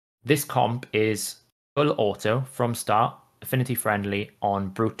This comp is full auto from start, affinity friendly on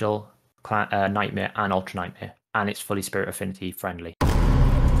brutal, nightmare, and ultra nightmare, and it's fully spirit affinity friendly.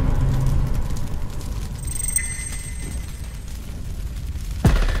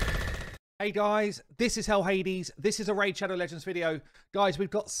 Hey guys, this is Hell Hades. This is a Raid Shadow Legends video. Guys,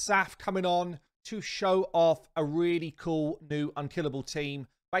 we've got Saph coming on to show off a really cool new unkillable team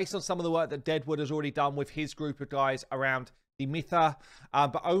based on some of the work that Deadwood has already done with his group of guys around DEMYTHA,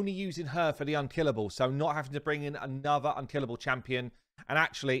 but only using her for the unkillable. So not having to bring in another unkillable champion. And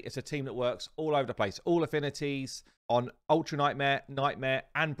actually, it's a team that works all over the place. All affinities on Ultra Nightmare, Nightmare,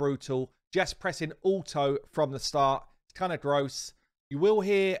 and Brutal. Just pressing auto from the start. It's kind of gross. You will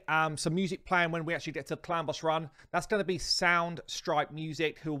hear some music playing when we actually get to the clan boss run. That's going to be Soundstripe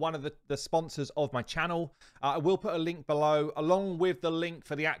Music, who are one of the sponsors of my channel. I will put a link below, along with the link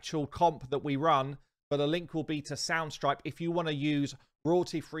for the actual comp that we run. But the link will be to Soundstripe. If you want to use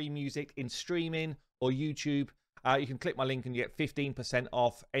royalty-free music in streaming or YouTube, you can click my link and you get 15%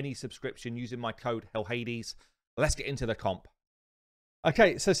 off any subscription using my code HellHades. Let's get into the comp.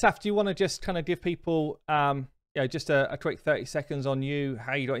 Okay, so Saph, do you want to just kind of give people... just a quick 30 seconds on you,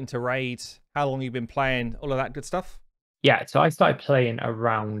 how you got into raids, how long you've been playing, all of that good stuff? Yeah, so I started playing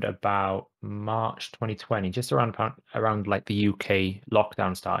around about March 2020, just around like the UK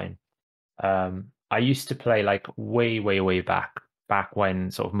lockdown starting. I used to play like way back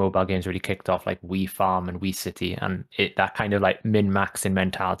when sort of mobile games really kicked off, like Wii Farm and Wii City, and that kind of like min-maxing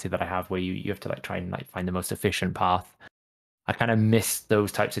mentality that I have where you have to like try and like find the most efficient path. I kind of missed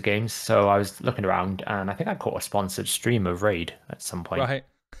those types of games, so I was looking around, and I think I caught a sponsored stream of Raid at some point. Right.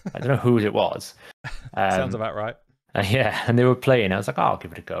 I don't know who it was. Sounds about right. Yeah, and they were playing. I was like, oh, I'll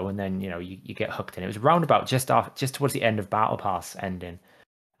give it a go, and then you get hooked in. It was roundabout just towards the end of Battle Pass ending,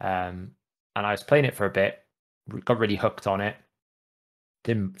 and I was playing it for a bit, got really hooked on it.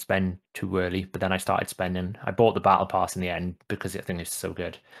 Didn't spend too early, but then I started spending. I bought the Battle Pass in the end because I think it's so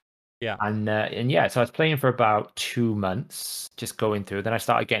good. Yeah. And yeah, so I was playing for about 2 months, just going through. Then I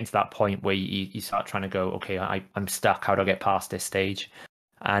started getting to that point where you start trying to go, okay, I'm stuck. How do I get past this stage?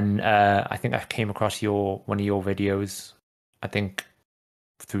 And I think I came across one of your videos, I think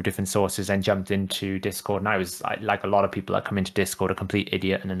through different sources, and jumped into Discord. And I was like a lot of people that come into Discord, a complete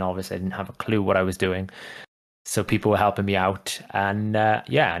idiot and a novice. I didn't have a clue what I was doing. So people were helping me out. And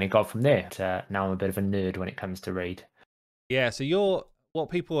yeah, and it got from there. Now I'm a bit of a nerd when it comes to Raid. Yeah, so what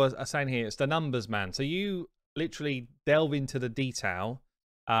people are saying here, it's the numbers, man. So you literally delve into the detail,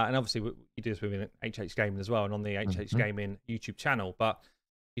 and obviously you do this within HH Gaming as well, and on the HH Gaming YouTube channel, but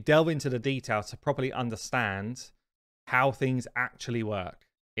you delve into the detail to properly understand how things actually work.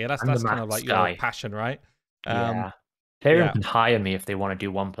 Yeah, that's kind of like your passion, right? Yeah. They can hire me if they want to do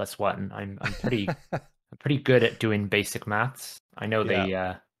 1 + 1. I'm pretty I'm pretty good at doing basic maths. I know they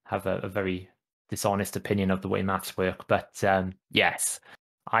have a very dishonest opinion of the way maths work, but yes,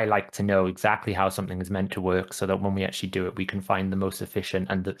 I like to know exactly how something is meant to work so that when we actually do it, we can find the most efficient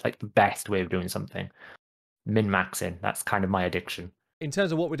and the best way of doing something. Min-maxing, that's kind of my addiction. In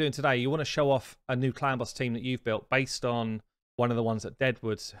terms of what we're doing today, you want to show off a new clan boss team that you've built based on one of the ones that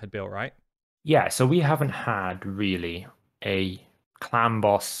Deadwood had built, right? Yeah, so we haven't had really a clan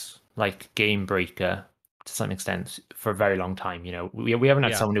boss like game breaker to some extent for a very long time. We haven't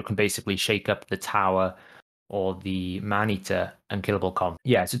had someone who can basically shake up the tower or the man-eater unkillable comp.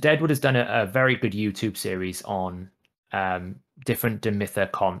 Yeah, so Deadwood has done a very good YouTube series on different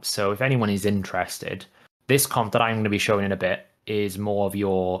DEMYTHA comps. So if anyone is interested, this comp that I'm going to be showing in a bit is more of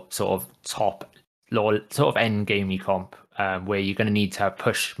your sort of top, sort of end gamey comp, where you're going to need to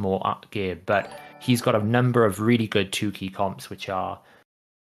push more up gear. But he's got a number of really good 2-key comps, which are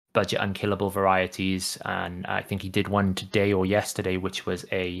budget unkillable varieties, and I think he did one today or yesterday, which was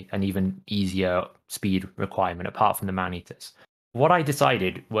an even easier speed requirement apart from the man-eaters. What I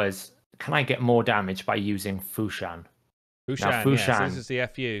decided was, can I get more damage by using Fushan? Fushan, yeah, so this is the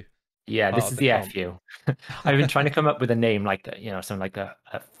FU. Yeah, this is the FU. I've been trying to come up with a name like, something like a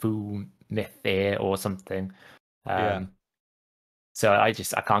Fu Myth or something. So I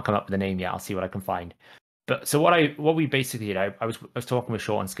can't come up with a name yet. I'll see what I can find. But so what we basically did, I was talking with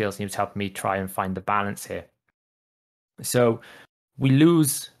ShortOnSkills, and he was helping me try and find the balance here. So we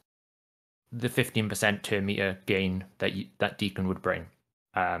lose the 15% turn meter gain that Deacon would bring.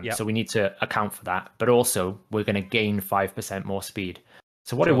 So we need to account for that. But also we're going to gain 5% more speed.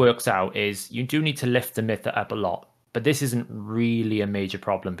 So what it works out is you do need to lift the Mytha up a lot, but this isn't really a major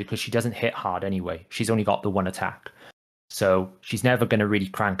problem because she doesn't hit hard anyway. She's only got the one attack. So she's never going to really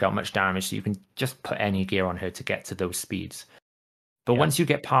crank out much damage. So you can just put any gear on her to get to those speeds. But once you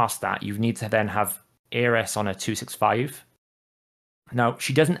get past that, you need to then have ARS on a 265 Now,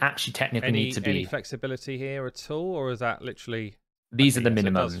 she doesn't actually technically need to be... Any flexibility here at all, or is that literally... These are the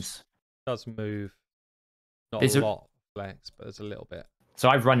minimums. So it does move, not There's a lot of flex, but there's a little bit. So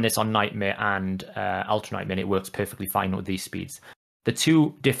I've run this on Nightmare and Ultra Nightmare, and it works perfectly fine with these speeds. The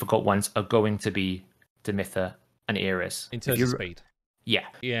two difficult ones are going to be DEMYTHA and Eris. In terms of speed? Yeah.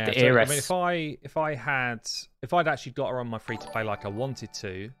 Yeah, the so, Eris... I mean, if I'd actually got her on my free-to-play like I wanted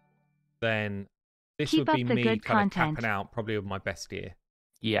to, then this would be me kind of capping out probably with my best gear.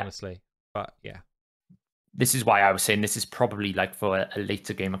 Yeah. Honestly. But yeah. This is why I was saying this is probably like for a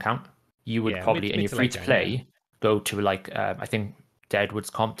later game account. You would probably, in your free-to-play, go to like, I think Deadwood's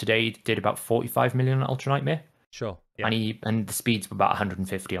comp today did about 45 million on Ultra Nightmare. Sure. Yeah. And the speeds were about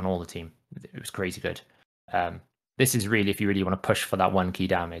 150 on all the team. It was crazy good. This is really, if you really want to push for that 1 key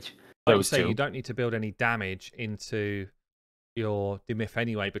damage. Like you say, you don't need to build any damage into your DEMYTHA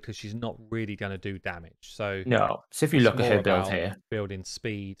anyway, because she's not really going to do damage. So no. So if you look at her build here, building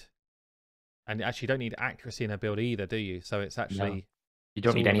speed, and actually you don't need accuracy in her build either, do you? So it's actually you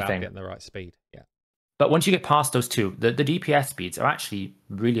don't need anything. Getting the right speed. Yeah. But once you get past those two, the DPS speeds are actually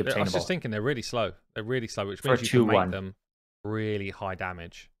really obtainable. I was just thinking they're really slow. They're really slow, which means you can make them really high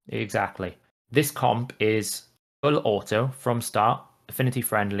damage. Exactly. This comp is full auto from start, affinity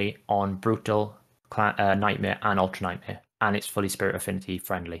friendly on Brutal, Nightmare, and Ultra Nightmare, and it's fully Spirit Affinity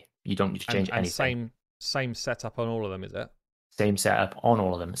friendly. You don't need to change anything. And same setup on all of them, is it? Same setup on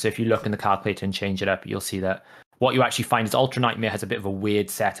all of them. So if you look in the calculator and change it up, you'll see that what you actually find is Ultra Nightmare has a bit of a weird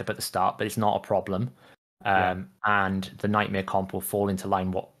setup at the start, but it's not a problem. And the Nightmare comp will fall into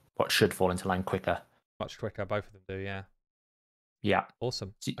line what should fall into line quicker. Much quicker, both of them do, yeah. Yeah.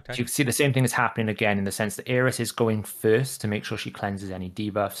 Awesome. So you can see the same thing is happening again in the sense that Eris is going first to make sure she cleanses any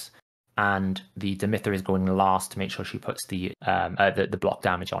debuffs, and the DEMYTHA is going last to make sure she puts the block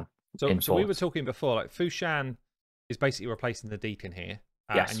damage on. So we were talking before, like Fushan is basically replacing the Deacon here.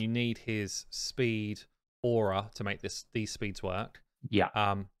 Yes. And you need his speed aura to make these speeds work.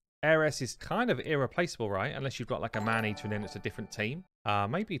 Yeah. Eris is kind of irreplaceable, right? Unless you've got like a man-eater and then it's a different team.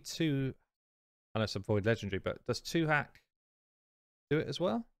 Maybe two, unless I'm Void Legendary, but does 2-hack do it as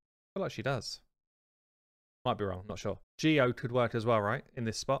well? I feel like she does. Might be wrong, not sure. Geo could work as well, right? In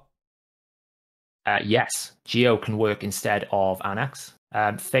this spot? Yes. Geo can work instead of Anax.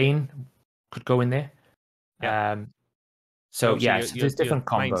 Thane could go in there. Yeah. So there's different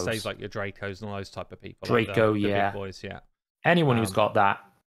combos. Mainstays like your Dracos and all those type of people. Draco, like the yeah. big boys, yeah. Anyone who's got that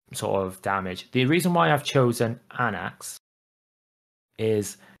sort of damage. The reason why I've chosen Anax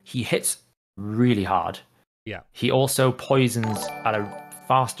is he hits really hard. Yeah. He also poisons at a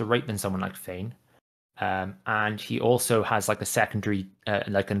faster rate than someone like Thane. And he also has like a secondary,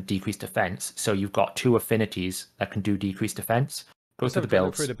 like a decreased defense. So you've got 2 affinities that can do decreased defense. Go through the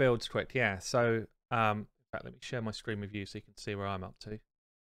builds. Look through the builds quick, yeah. So, in fact, let me share my screen with you so you can see where I'm up to.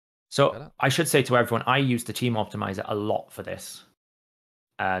 So I should say to everyone, I use the team optimizer a lot for this.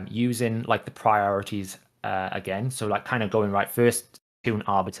 Using like the priorities again. So like kind of going right first tune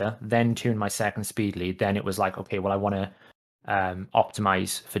Arbiter, then tune my second speed lead. Then it was like, okay, well I want to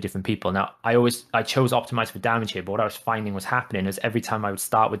optimize for different people. Now I chose optimize for damage here, but what I was finding was happening is every time I would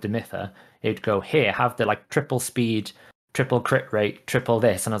start with DEMYTHA, it would go here, have the like triple speed, triple crit rate, triple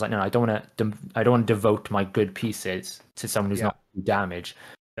this, and I was like, no, I don't want to devote my good pieces to someone who's not doing damage.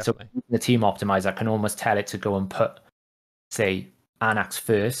 Definitely. So the team optimizer, I can almost tell it to go and put, say, Anax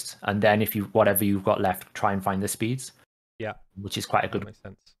first, and then if whatever you've got left, try and find the speeds. Yeah, which is quite a good. That makes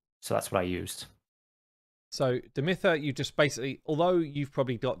sense. So that's what I used. So DEMYTHA, you just basically, although you've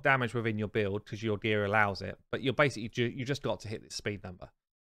probably got damage within your build because your gear allows it, but you're basically you just got to hit this speed number.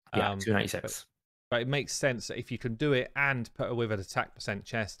 Yeah, 296. But it makes sense that if you can do it and put her with an attack percent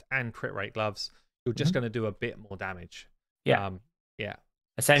chest and crit rate gloves, you're just going to do a bit more damage. Yeah. Yeah.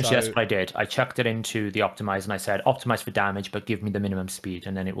 Essentially, that's what I did. I chucked it into the optimize and I said, optimize for damage, but give me the minimum speed.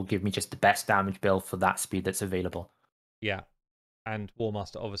 And then it will give me just the best damage build for that speed that's available. Yeah. And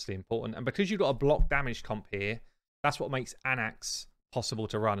Warmaster, obviously important. And because you've got a block damage comp here, that's what makes Anax possible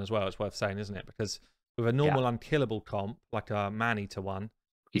to run as well. It's worth saying, isn't it? Because with a normal unkillable comp, like a man-eater one,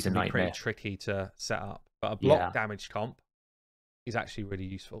 he's can a be nightmare. pretty tricky to set up. But a block damage comp is actually really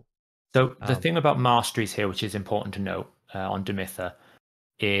useful. So the thing about masteries here, which is important to note on DEMYTHA,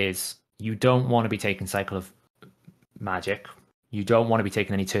 is you don't want to be taking Cycle of Magic. You don't want to be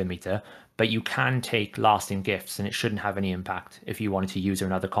taking any Turn Meter, but you can take Lasting Gifts, and it shouldn't have any impact if you wanted to use it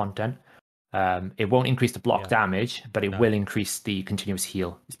in other content. It won't increase the block damage, but it will increase the continuous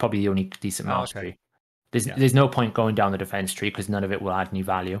heal. It's probably the only decent mastery. Okay. There's no point going down the defense tree because none of it will add any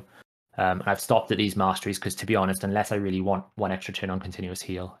value. I've stopped at these masteries because, to be honest, unless I really want one extra turn on continuous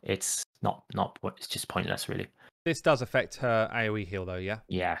heal, it's not it's just pointless, really. this does affect her AoE heal though, yeah?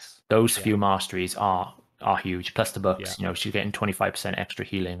 Yes. Those few masteries are huge. Plus the books, you know, she's getting 25% extra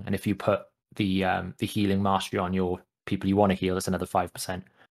healing. And if you put the healing mastery on your people you want to heal, it's another 5%.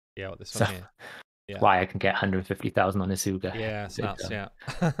 Yeah, what this one here. Yeah. That's why I can get 150,000 on Asuga. Yeah, it's nuts, yeah.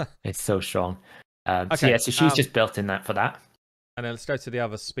 It's so strong. Okay. So yeah, so she's just built in that for that. And then let's go to the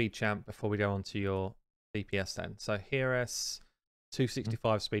other speed champ before we go on to your DPS then. So Heres,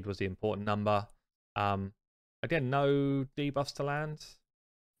 265 speed was the important number. Again, no debuffs to land.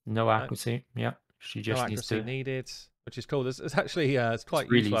 No accuracy. Yeah, she just no needs accuracy to... needed, which is cool. It's actually it's quite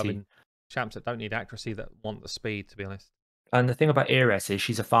really useful having champs that don't need accuracy that want the speed, to be honest. And the thing about Heres is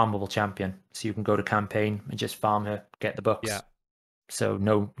she's a farmable champion, so you can go to campaign and just farm her, get the books. Yeah. So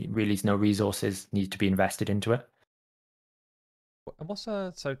no resources need to be invested into it. And what's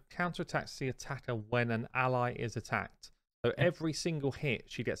so counterattacks the attacker when an ally is attacked. So every single hit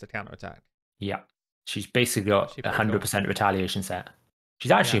she gets a counterattack. Yeah, she's basically got 100% retaliation set.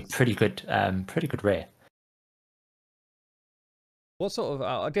 She's actually a pretty good rare. What sort of?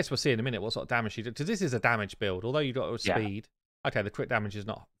 I guess we'll see in a minute what sort of damage she does. Because this is a damage build. Although you got speed, okay, the crit damage is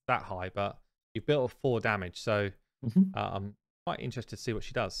not that high, but you've built 4 damage. So I'm quite interested to see what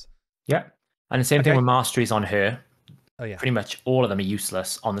she does. Yeah, and the same thing with masteries on her. Oh yeah. Pretty much all of them are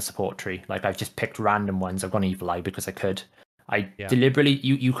useless on the support tree. Like I've just picked random ones. I've gone Evil Eye because I could. I deliberately,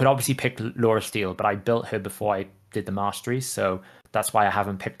 you could obviously pick Laura Steele, but I built her before I did the masteries, so that's why I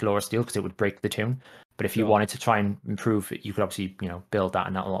haven't picked Laura Steele, because it would break the tune. But if you wanted to try and improve it, you could obviously, build that,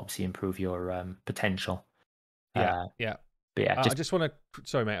 and that will obviously improve your potential. Yeah. But yeah, I just want to,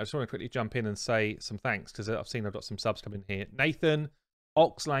 sorry mate, I just want to quickly jump in and say some thanks, because I've got some subs coming here. Nathan,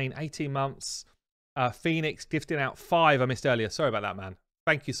 Oxlane, 18 months. Phoenix gifting out 5 I missed earlier. Sorry about that, man.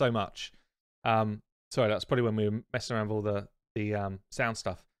 Thank you so much. Sorry, that's probably when we were messing around with all the sound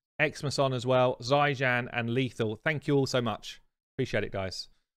stuff. Xmas on as well. Zyjan and Lethal. Thank you all so much. Appreciate it, guys.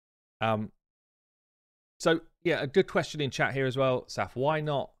 So yeah, a good question in chat here as well, Saf. Why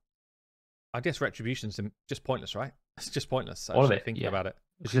not? I guess Retribution's just pointless, right? It's just pointless. All of it. Thinking about it.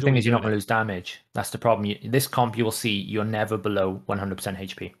 The thing is, you're not going to lose damage. That's the problem. This comp, you will see you're never below 100%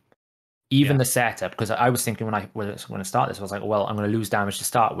 HP. Even the setup, because I was thinking when I start this, I was like, well, I'm going to lose damage to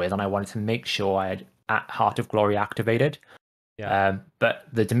start with, and I wanted to make sure I had Heart of Glory activated. Yeah. But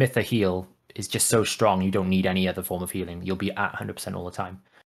the DEMYTHA heal is just so strong, you don't need any other form of healing. You'll be at 100% all the time.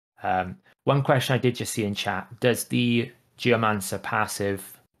 One question I did just see in chat: does the Geomancer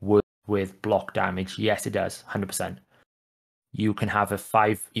passive work with block damage? Yes, it does, 100%. You can have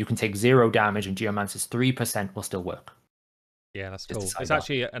you can take 0 damage, and Geomancer's 3% will still work. Yeah, that's cool. It's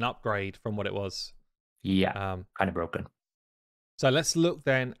actually an upgrade from what it was. Yeah, kind of broken. So let's look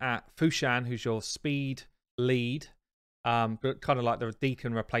then at Fushan, who's your speed lead, but kind of like the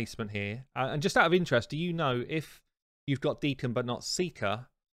Deacon replacement here. And just out of interest, do you know if you've got Deacon but not Seeker,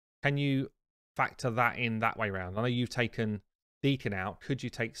 can you factor that in that way round? I know you've taken Deacon out. Could you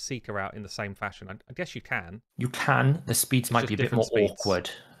take Seeker out in the same fashion? I guess you can. You can. The speeds might be a bit more awkward.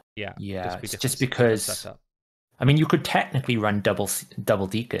 Yeah. Yeah, it's just because... I mean, you could technically run double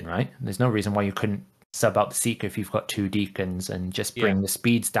Deacon, right? There's no reason why you couldn't sub out the Seeker if you've got 2 Deacons and just bring the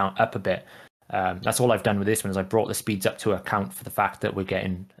speeds down up a bit. That's all I've done with this one, is I brought the speeds up to account for the fact that we're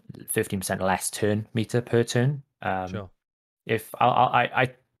getting 15% less turn meter per turn. Sure. If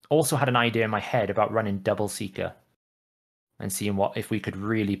I also had an idea in my head about running double Seeker and seeing if we could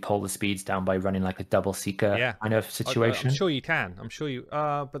really pull the speeds down by running like a double Seeker kind of situation. I'm sure you can. I'm sure you.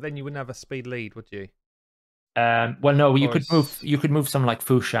 But then you wouldn't have a speed lead, would you? Well, no, you could move someone like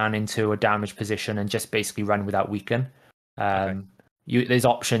Fushan into a damage position and just basically run without weaken. There's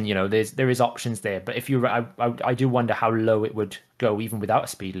option, there is options there. But if I do wonder how low it would go even without a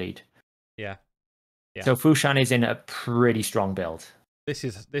speed lead. Yeah. So Fushan is in a pretty strong build. This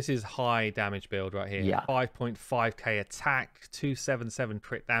is high damage build right here. Yeah. 5.5k attack, 277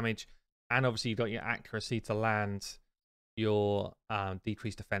 crit damage, and obviously you've got your accuracy to land your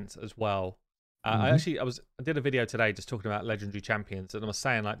decreased defense as well. I did a video today just talking about legendary champions, and I was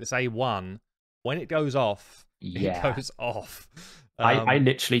saying like this A1, when it goes off, it goes off. I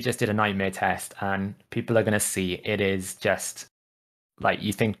literally just did a nightmare test, and people are gonna see it is just like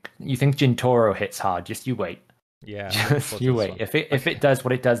you think Jintoro hits hard. Just you wait. Yeah, just you wait. If it does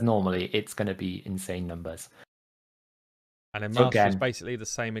what it does normally, it's gonna be insane numbers. And then Master is basically the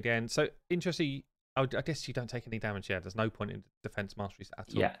same again. So interesting. I guess you don't take any damage here. There's no point in defense masteries at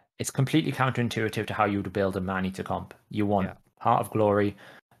all. Yeah, it's completely counterintuitive to how you would build a man-eater comp. You want Heart of Glory.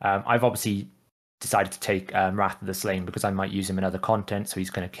 I've obviously decided to take Wrath of the Slain because I might use him in other content, so he's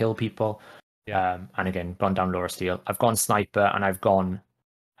going to kill people. And again, gone down Laura Steele. I've gone Sniper, and I've gone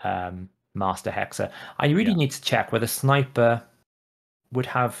Master Hexer. I really need to check whether Sniper would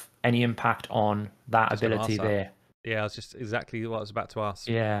have any impact on that ability there. Yeah, it's just exactly what I was about to ask.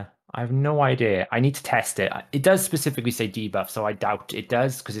 Yeah, I have no idea. I need to test it. It does specifically say debuff, so I doubt it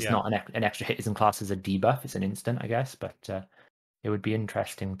does because it's not an extra hit isn't classed as a debuff. It's an instant, I guess, but it would be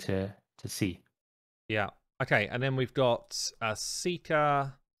interesting to see. Yeah. Okay, and then we've got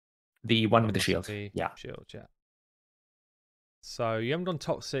Seeker. The one with the shield. Yeah. Shield, yeah. So you haven't gone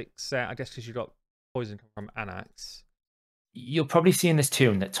toxic set, I guess, because you've got poison come from Anax. You'll probably see in this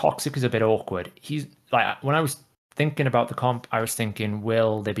tune that toxic is a bit awkward. He's like, when I was thinking about the comp, I was thinking,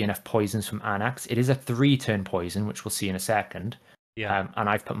 will there be enough poisons from Anax? It is a 3-turn poison, which we'll see in a second. Yeah. And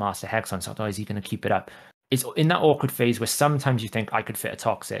I've put Master Hex on, so I thought, is he going to keep it up? It's in that awkward phase where sometimes you think I could fit a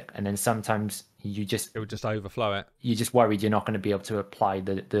toxic, and then sometimes it would just overflow it. You're just worried you're not going to be able to apply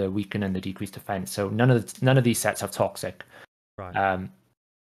the weaken and the decreased defense. So none of these sets have toxic. Right.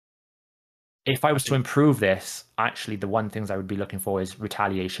 If I was to improve this, actually, the one things I would be looking for is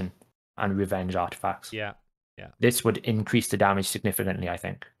retaliation and revenge artifacts. Yeah, yeah. This would increase the damage significantly, I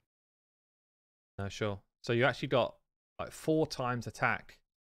think. No, sure. So you actually got like 4 times attack.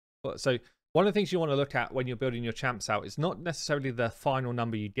 So one of the things you want to look at when you're building your champs out is not necessarily the final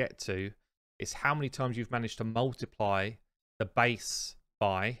number you get to, it's how many times you've managed to multiply the base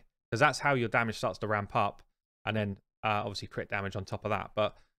by, because that's how your damage starts to ramp up, and then obviously crit damage on top of that.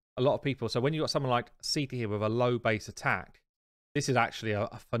 But a lot of people, so when you've got someone like Seeker here with a low base attack, this is actually a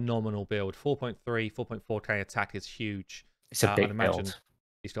phenomenal build. 4.3, 4.4k attack is huge. It's a big build.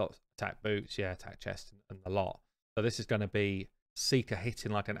 He's got attack boots, attack chest, and the lot. So this is going to be Seeker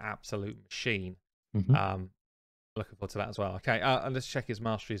hitting like an absolute machine. Mm-hmm. Looking forward to that as well. Okay, and let's check his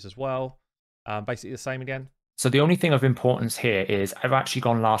masteries as well. Basically the same again. So the only thing of importance here is I've actually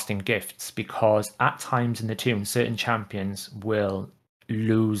gone lasting gifts because at times in the tune, certain champions will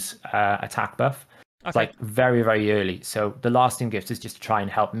lose attack buff. Okay. Like very, very early. So the lasting gift is just to try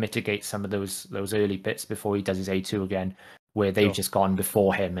and help mitigate some of those early bits before he does his A2 again, where they've just gone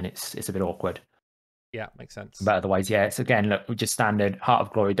before him and it's a bit awkward. Yeah, makes sense. But otherwise, yeah, it's again, look, we just standard Heart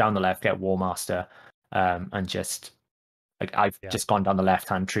of Glory down the left, get War Master, and just like I've just gone down the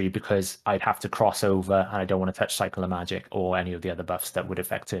left-hand tree because I'd have to cross over and I don't want to touch Cycle of Magic or any of the other buffs that would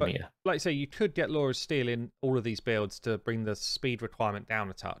affect turn meter. Like I say, you could get Laura's Steel in all of these builds to bring the speed requirement down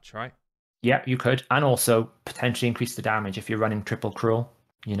a touch, right? Yeah, you could. And also potentially increase the damage if you're running triple cruel,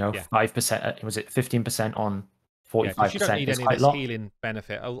 5%, was it 15% on 45%? Yeah, you don't need any of this healing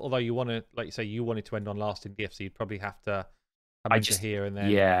benefit. Although you want to, like you say, you wanted to end on lasting gifts, so you'd probably have to come into here and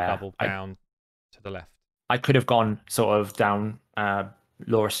then double down to the left. I could have gone sort of down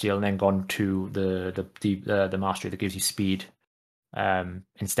Laura Steel and then gone to the mastery that gives you speed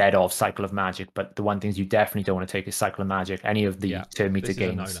instead of Cycle of Magic. But the one things you definitely don't want to take is Cycle of Magic, any of the turn meter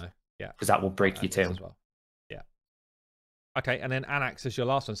gains. Because that will break your turn. Well. Yeah. Okay, and then Anax is your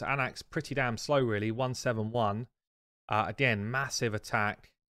last one. So Anax, pretty damn slow, really. 171. Again, massive attack,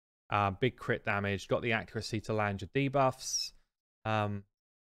 big crit damage. Got the accuracy to land your debuffs. And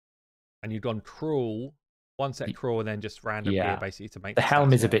you've gone cruel. One set cruel and then just random gear basically to make the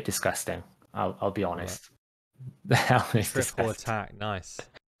helm is a bit disgusting. I'll be honest. The helm is triple disgusting. Attack, nice.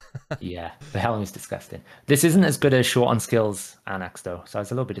 Yeah, the helm is disgusting. This isn't as good as ShortOnSkills Anax though, so I was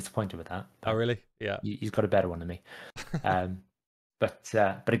a little bit disappointed with that. Oh really? Yeah. He's got a better one than me. But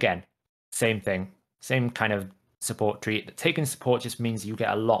again, same thing, same kind of support tree. Taking support just means you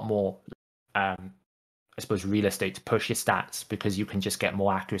get a lot more, I suppose, real estate to push your stats because you can just get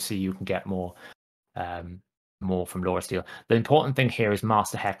more accuracy. You can get more from Laura Steel. The important thing here is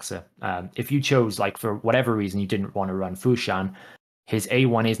Master Hexer. If you chose, like for whatever reason, you didn't want to run Fushan, his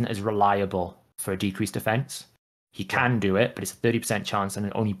A1 isn't as reliable for a decreased defense. He can do it, but it's a 30% chance and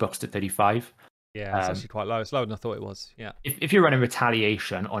it only books to 35. Yeah, it's actually quite low. It's lower than I thought it was. Yeah. If you're running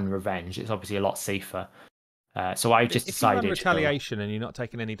retaliation on revenge, it's obviously a lot safer. So I just decided. If you run retaliation and you're not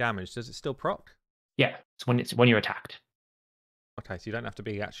taking any damage, does it still proc? Yeah, it's when you're attacked. Okay, so you don't have to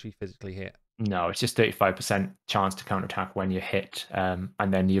be actually physically hit. No, it's just 35% chance to counterattack when you're hit, and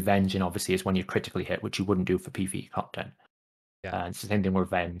then the avenging obviously is when you're critically hit, which you wouldn't do for PvE content. Yeah, it's the same thing with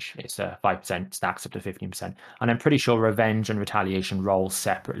revenge. It's 5% stacks up to 15%, and I'm pretty sure revenge and retaliation roll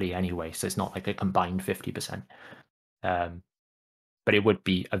separately anyway, so it's not like a combined 50%. But it would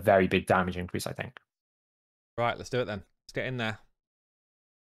be a very big damage increase, I think. Right, let's do it then. Let's get in there.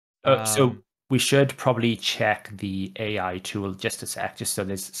 So we should probably check the AI tool just a sec, just so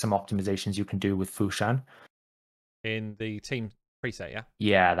there's some optimizations you can do with Fushan. In the team preset, yeah?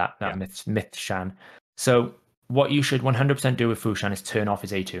 Yeah, that Myth Shan. So what you should 100% do with Fushan is turn off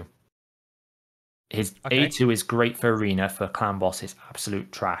his A2. His A2 is great for arena, for clan boss, it's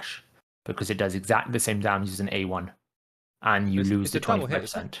absolute trash. because it does exactly the same damage as an A1, and you lose the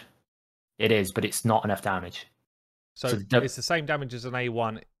 25%. It is, but it's not enough damage. So it's the same damage as an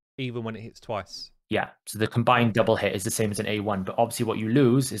A1, even when it hits twice. Yeah. So the combined double hit is the same as an A1, but obviously what you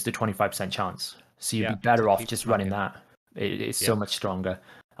lose is the 25% chance. So you'd be better off just running that. It's so much stronger.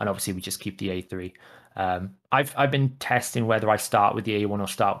 And obviously we just keep the A3. I've been testing whether I start with the A1 or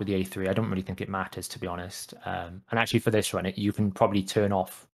start with the A3. I don't really think it matters, to be honest. And actually for this run, you can probably turn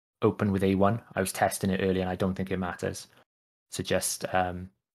off open with A1. I was testing it earlier and I don't think it matters. So just...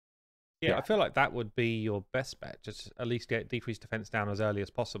 Yeah, I feel like that would be your best bet. Just at least get decreased defense down as early as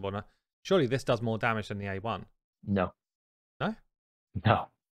possible. Now, surely this does more damage than the A1. No. No? No.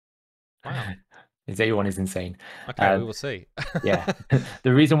 Wow. His A1 is insane. Okay, we will see. Yeah.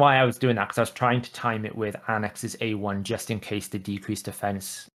 The reason why I was doing that, because I was trying to time it with Annex's A1 just in case the decreased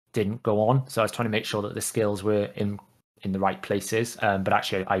defense didn't go on. So I was trying to make sure that the skills were in the right places. But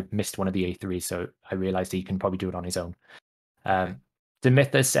actually, I missed one of the A3s, so I realized he can probably do it on his own.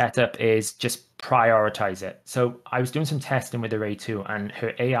 DEMYTHA's setup is just prioritize it. So I was doing some testing with her A2, and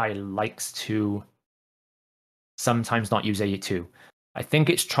her AI likes to sometimes not use A2. I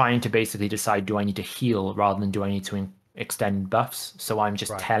think it's trying to basically decide, do I need to heal rather than do I need to extend buffs? So I'm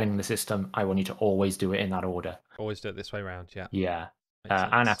just telling the system, I want you to always do it in that order. Always do it this way around, yeah. Yeah.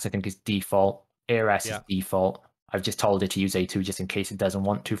 Annex, I think, is default. ARS is default. I've just told it to use A2 just in case it doesn't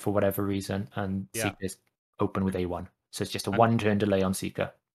want to for whatever reason. And Seeker is open with A1. So it's just a one-turn delay on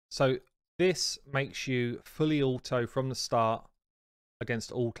Seeker. So this makes you fully auto from the start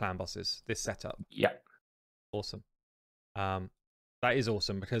against all clan bosses, this setup. Yeah. Awesome. That is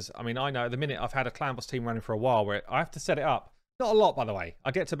awesome because, I mean, I know at the minute I've had a clan boss team running for a while where I have to set it up. Not a lot, by the way.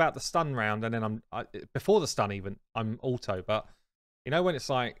 I get to about the stun round and then before the stun even, I'm auto. But, you know, when it's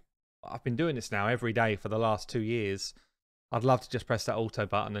like, I've been doing this now every day for the last 2 years, I'd love to just press that auto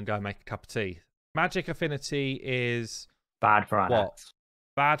button and go and make a cup of tea. Magic affinity is bad for Annex.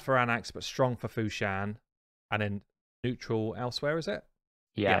 Bad for Annex, but strong for Fushan, and then neutral elsewhere. Is it?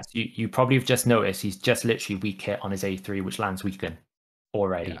 Yeah. So you probably have just noticed he's just literally weak hit on his A3, which lands weaken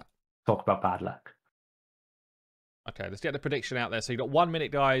already. Yeah. Talk about bad luck. Okay, let's get the prediction out there. So you got 1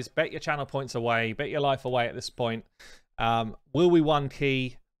 minute, guys. Bet your channel points away. Bet your life away at this point. Will we one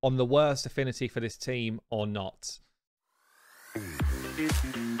key on the worst affinity for this team or not?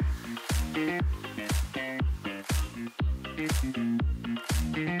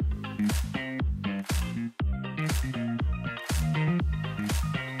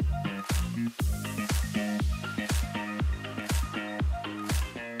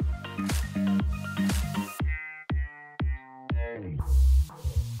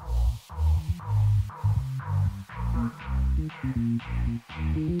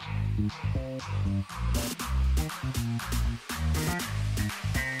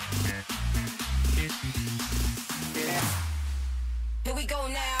 Here we go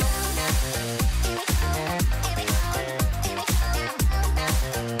now.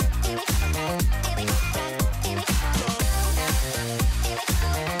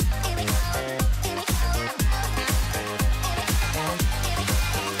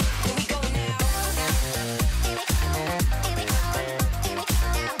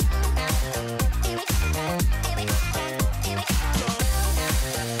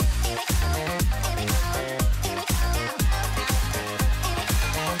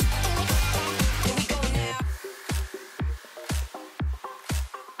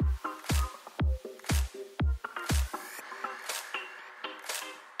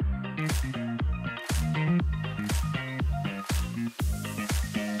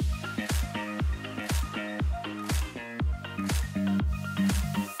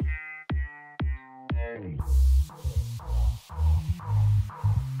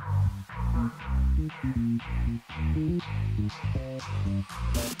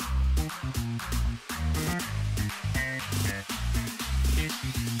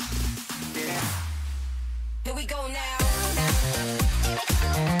 Here we go now.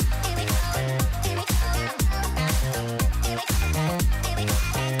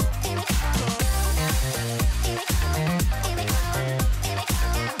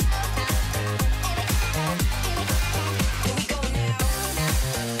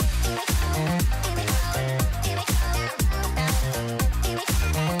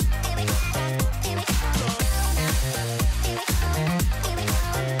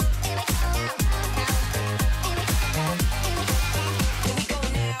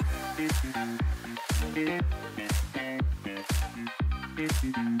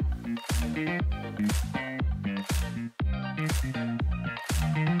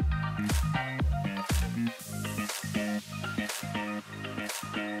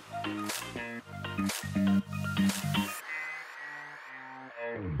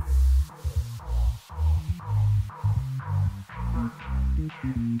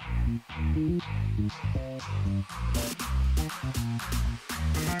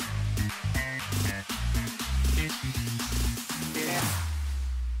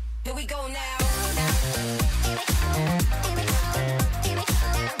 Here we go now.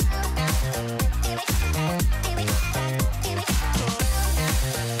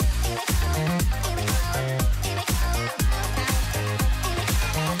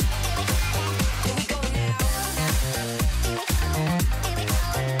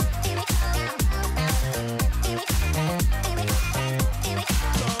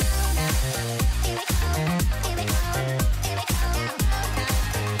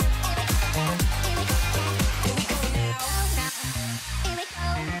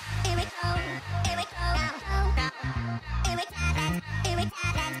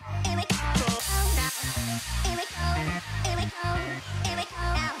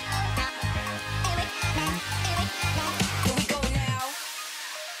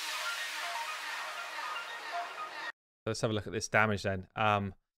 Let's have a look at this damage then.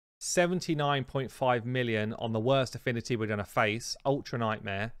 79.5 million on the worst affinity we're going to face, Ultra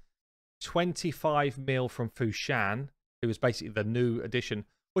Nightmare. 25 mil from Fushan, who is basically the new addition,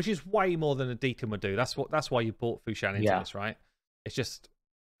 which is way more than a Deacon would do. That's why you bought Fushan into this, right? It's just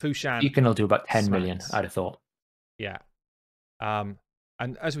Fushan. Deacon will do about 10 smacks. million, I'd have thought. Yeah. And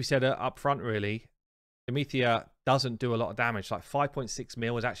as we said up front, really, DEMYTHA doesn't do a lot of damage. Like 5.6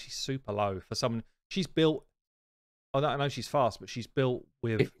 mil is actually super low for someone. She's built. I know she's fast, but she's built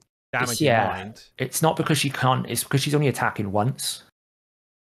with damage in mind. It's not because she can't. It's because she's only attacking once.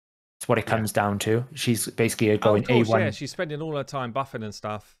 It's what it comes down to. She's basically going A1. Yeah, she's spending all her time buffing and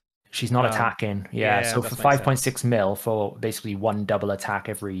stuff. She's not attacking. So for 5.6 mil for basically one double attack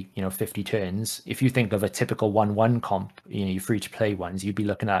every 50 turns. If you think of a typical 1/1 comp, your free to play ones, you'd be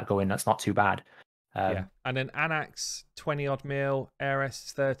looking at going, that's not too bad. And then Anax 20 odd mil,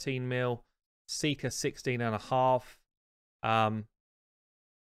 Ares 13 mil, Seeker 16.5.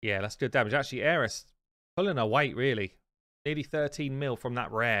 Yeah, that's good damage. Actually, Ares pulling her weight, really. Nearly 13 mil from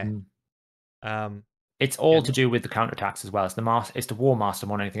that rare. It's all to do with the counterattacks as well. It's the War Master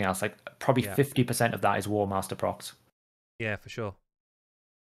more than anything else. Like probably 50% of that is War Master procs. Yeah, for sure.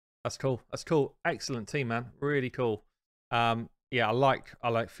 That's cool. Excellent team, man. Really cool. Yeah, I like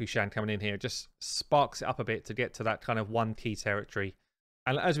Fushan coming in here. It just sparks it up a bit to get to that kind of one key territory.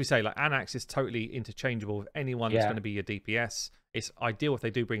 And as we say, like Anax is totally interchangeable with anyone that's going to be your DPS. It's ideal if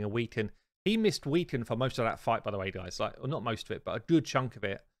they do bring a weaken. He missed weaken for most of that fight, by the way, guys. Like, well, not most of it, but a good chunk of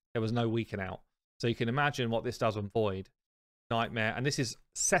it. There was no weaken out. So you can imagine what this does on Void. Nightmare. And this is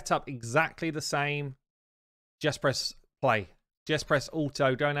set up exactly the same. Just press play. Just press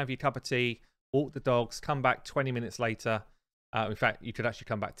auto. Don't have your cup of tea. Walk the dogs. Come back 20 minutes later. In fact, you could actually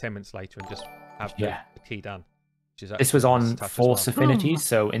come back 10 minutes later and just have the key done. This was on Force affinities.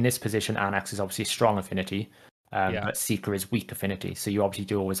 So in this position, Anax is obviously strong affinity. But Seeker is weak affinity. So you obviously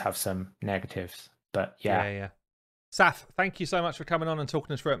do always have some negatives. But yeah. Saf, thank you so much for coming on and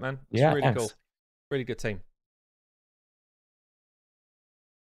talking us through it, man. It's really cool. Really good team.